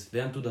unsicher bist,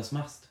 während du das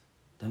machst,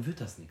 dann wird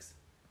das nichts.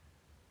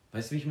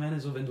 Weißt du, wie ich meine?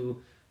 So, wenn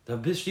du da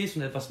stehst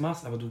und etwas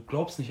machst, aber du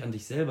glaubst nicht an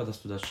dich selber,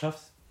 dass du das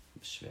schaffst,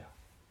 ist schwer.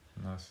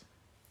 Nice.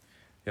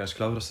 Ja, ich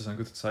glaube, das ist ein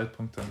guter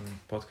Zeitpunkt, den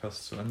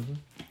Podcast zu enden,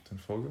 den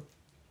Folge.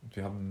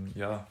 Wir haben,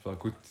 war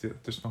gut,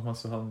 dich nochmal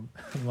zu haben,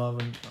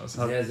 Marvin. Es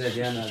sehr, sehr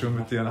gerne. Schon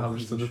mit dir eine halbe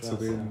Stunde zu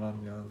reden,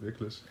 Mann, ja,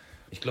 wirklich.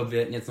 Ich glaube,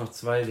 wir hätten jetzt noch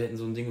wir hätten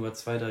so ein Ding über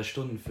 2-3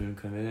 Stunden füllen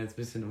können. Wir hätten jetzt ein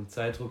bisschen um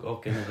Zeitdruck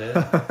auch generell.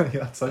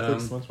 Ja, Zeitdruck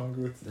ist manchmal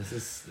gut.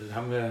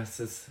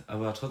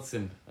 Aber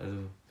trotzdem, also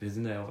wir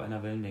sind ja auf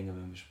einer Wellenlänge,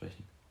 wenn wir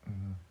sprechen.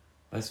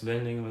 Weißt du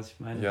Wellenlänge, was ich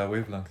meine? Ja,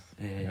 Wavelength.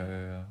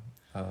 Ja.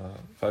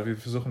 Weil wir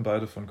versuchen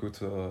beide von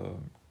guter,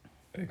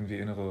 irgendwie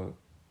innere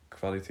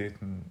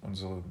Qualitäten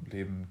unser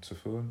Leben zu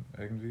führen,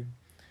 irgendwie.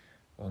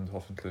 Und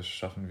hoffentlich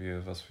schaffen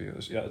wir, was wir...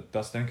 Ja,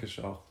 das denke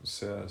ich auch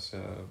sehr,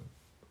 sehr,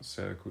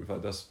 sehr gut,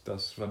 weil das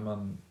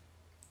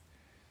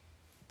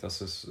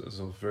ist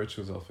so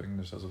Virtues auf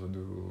Englisch, also wenn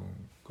du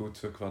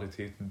gute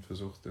Qualitäten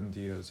versuchst in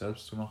dir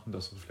selbst zu machen,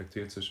 das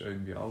reflektiert sich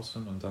irgendwie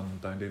außen und dann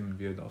dein Leben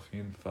wird auf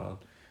jeden Fall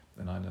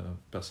in eine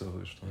bessere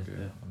Richtung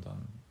gehen. Ja. Und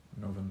dann,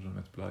 nur wenn du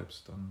damit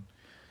bleibst, dann...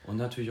 Und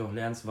natürlich auch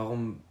lernst,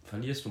 warum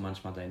verlierst du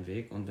manchmal deinen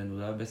Weg und wenn du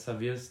da besser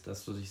wirst,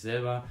 dass du dich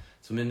selber,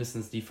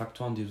 zumindest die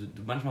Faktoren,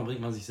 manchmal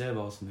bringt man sich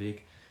selber aus dem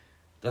Weg,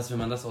 wenn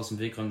man das aus dem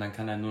Weg räumt, dann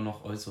kann er nur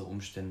noch äußere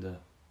Umstände.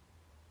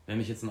 Wenn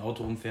mich jetzt ein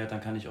Auto umfährt, dann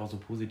kann ich auch so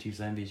positiv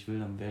sein, wie ich will,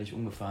 dann werde ich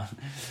umgefahren.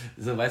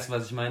 So, weißt du,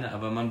 was ich meine?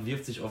 Aber man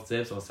wirft sich oft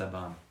selbst aus der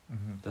Bahn.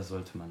 Das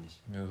sollte man nicht.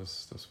 Ja,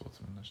 das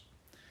sollte man nicht.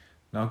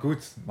 Na gut,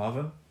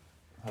 Marvin,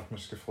 hat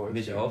mich gefreut.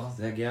 Mich auch,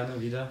 sehr gerne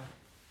wieder.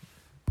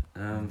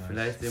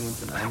 Vielleicht sehen wir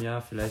uns in einem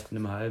Jahr, vielleicht in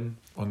einem halben.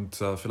 Und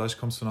vielleicht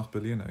kommst du nach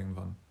Berlin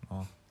irgendwann.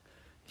 Oh.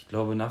 Ich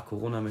glaube, nach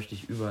Corona möchte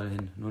ich überall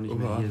hin, nur nicht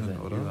mehr hier sein.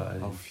 Oder?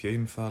 Überall auf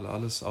jeden Fall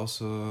alles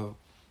außer,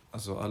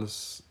 also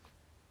alles...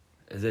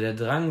 Also der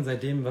Drang,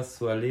 seitdem was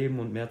zu erleben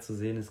und mehr zu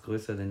sehen, ist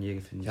größer denn je,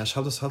 finde ich. Ja, ich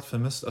habe das halt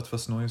vermisst,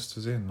 etwas Neues zu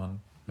sehen,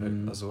 Mann.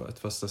 Also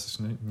etwas, das ich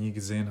nie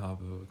gesehen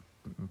habe,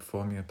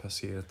 vor mir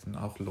passiert. Und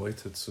auch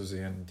Leute zu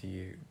sehen,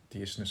 die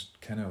ich nicht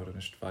kenne oder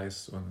nicht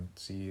weiß und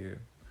sie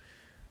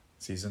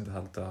sind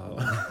halt da.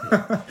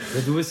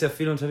 Ja, du bist ja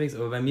viel unterwegs,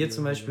 aber bei mir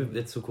zum Beispiel,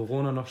 jetzt zu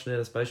Corona noch schnell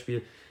das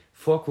Beispiel,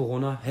 vor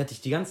Corona hätte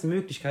ich die ganzen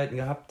Möglichkeiten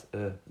gehabt,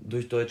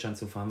 durch Deutschland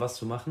zu fahren, was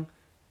zu machen,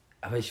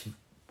 aber ich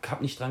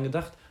habe nicht dran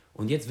gedacht.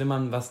 Und jetzt, wenn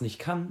man was nicht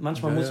kann,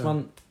 manchmal muss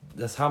man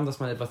das haben, dass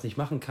man etwas nicht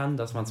machen kann,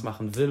 dass man es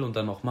machen will und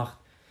dann auch macht.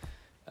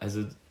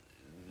 Also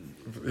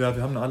Ja,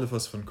 wir haben alle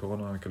was von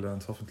Corona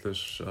gelernt.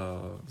 Hoffentlich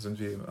sind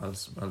wir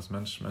als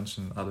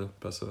Menschen alle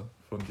besser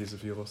von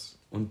diesem Virus.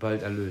 Und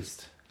bald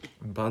erlöst.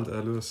 Und bald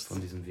erlöst.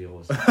 Von diesem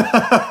Virus.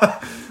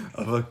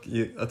 Aber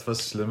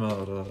etwas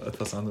schlimmer oder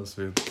etwas anderes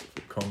wird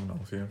kommen,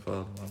 auf jeden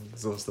Fall.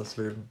 So ist das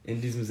Leben.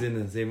 In diesem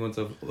Sinne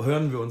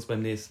hören wir uns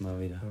beim nächsten Mal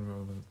wieder. Hören wir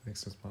uns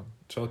nächstes Mal.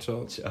 Ciao,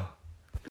 ciao. Ciao.